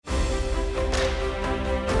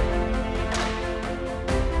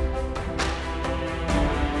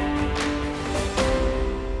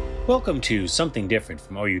Welcome to Something Different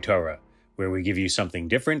from OU Torah, where we give you something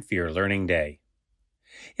different for your learning day.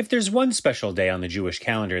 If there's one special day on the Jewish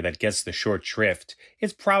calendar that gets the short shrift,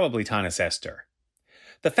 it's probably Tanis Esther.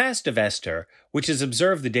 The fast of Esther, which is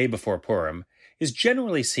observed the day before Purim, is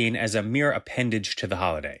generally seen as a mere appendage to the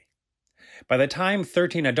holiday. By the time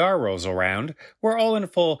 13 Adar rolls around, we're all in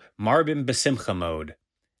full Marbim Besimcha mode.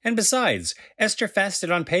 And besides, Esther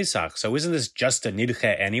fasted on Pesach, so isn't this just a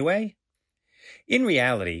nidche anyway? In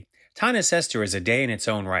reality, Tanis Esther is a day in its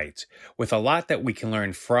own right, with a lot that we can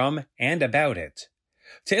learn from and about it.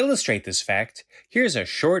 To illustrate this fact, here's a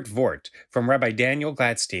short vort from Rabbi Daniel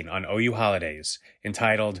Gladstein on OU Holidays,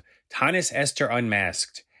 entitled Tanis Esther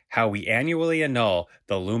Unmasked, How We Annually Annul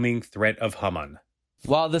the Looming Threat of Haman.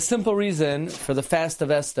 While the simple reason for the fast of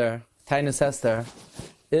Esther, Tanis Esther,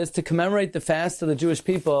 is to commemorate the fast of the Jewish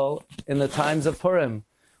people in the times of Purim,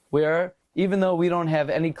 where even though we don't have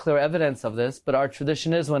any clear evidence of this, but our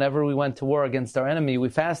tradition is whenever we went to war against our enemy, we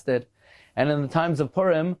fasted. And in the times of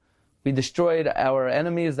Purim, we destroyed our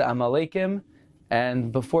enemies, the Amalekim,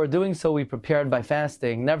 and before doing so, we prepared by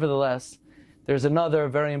fasting. Nevertheless, there's another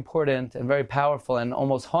very important and very powerful and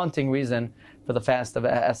almost haunting reason for the fast of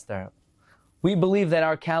Esther. We believe that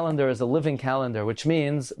our calendar is a living calendar, which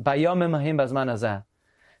means Bayomim Hahim Bazman Hazeh,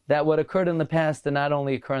 that what occurred in the past did not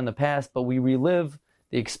only occur in the past, but we relive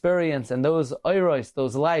the experience, and those oiros,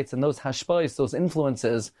 those lights, and those hashpos, those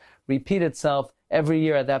influences, repeat itself every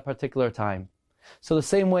year at that particular time. So the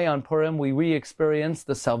same way on Purim, we re-experience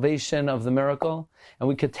the salvation of the miracle, and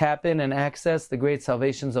we could tap in and access the great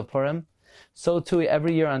salvations of Purim. So too,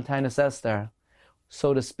 every year on Tanis Esther,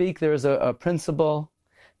 so to speak, there is a principle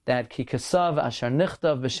that ki kasav asher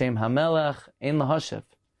nichtav b'shem hamelech ein lahashiv,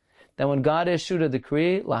 that when God issued a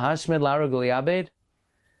decree, lahashmid laragul yabed,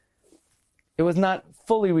 it was not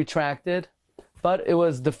fully retracted, but it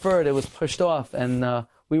was deferred, it was pushed off, and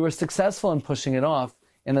we were successful in pushing it off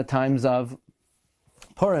in the times of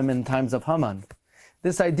Purim, in times of Haman.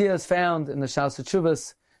 This idea is found in the Shas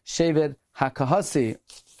Tshuvos, Shevet HaKahasi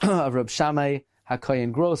of Reb Shammai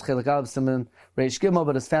HaKohen Gross, Chelik Aleph Siman Reish Gimel,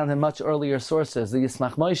 but is found in much earlier sources. The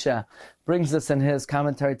Yismach Moshe brings this in his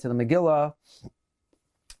commentary to the Megillah,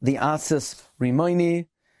 the Asis Rimoni.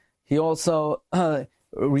 He also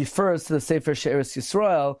refers to the Sefer She'eres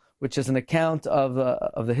Yisrael, which is an account of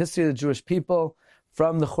the history of the Jewish people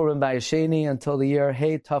from the Churim Bayesheni until the year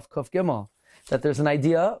Hey Tav Kuf Gimel. That there's an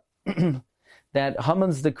idea that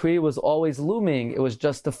Haman's decree was always looming. It was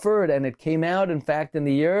just deferred, and it came out, in fact, in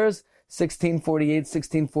the years 1648,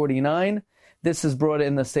 1649. This is brought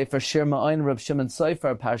in the Sefer Shir Ma'ayin, Reb Shimon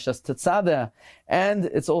Sofer, Parshas Tetzaveh, and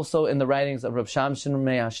it's also in the writings of Reb Shamshin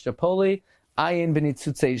Me'ash Japoli, Ayin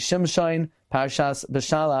B'nitzutzei Shimshon, Parshas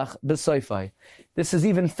B'Shalach B'Soifai. This is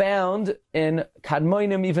even found in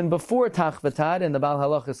Kadmoinim, even before Tach V'Tad, in the Baal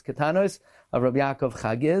Halachas Ketanos of Rabbi Yaakov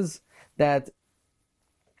Chagiz, that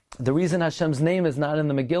the reason Hashem's name is not in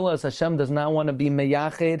the Megillah is Hashem does not want to be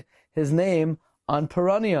meyached His name on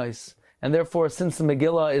Peranios. And therefore, since the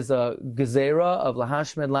Megillah is a gezerah of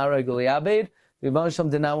Lahashmed Lara Guliyabed, the Rebbe Hashem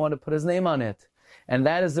did not want to put His name on it. And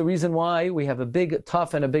that is the reason why we have a big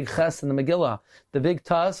tuf and a big ches in the Megillah. The big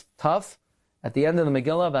tuf at the end of the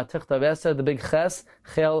Megillah, Vatichtav Esther, the big ches,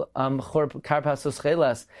 Chel Karpasus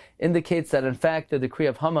Cheles, indicates that in fact the decree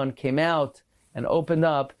of Haman came out and opened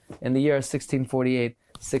up in the year 1648,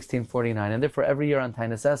 1649. And therefore, every year on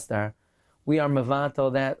Tanis Esther, we are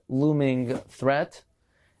mevatel that looming threat.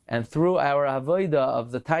 And through our avodah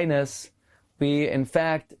of the Tanis, we in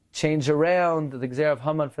fact change around the Gzerah of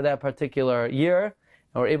Haman for that particular year,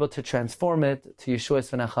 and we're able to transform it to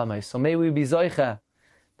Yeshua's v'nachamos. So may we be zoicha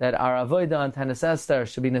that our avodah on Tanis Esther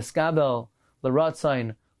should be neskabel,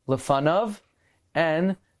 l'ratzain, l'fanav,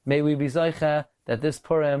 and may we be zoicha that this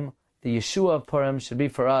Purim, the Yeshua of Purim, should be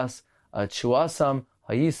for us a Tshuasam,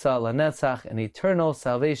 Hayisa, Lanetzach, an eternal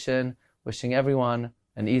salvation. Wishing everyone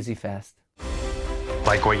an easy fast.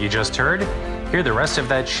 Like what you just heard? Hear the rest of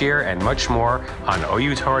that shir and much more on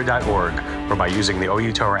outorah.org or by using the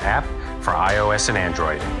OU Torah app for iOS and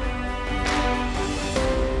Android.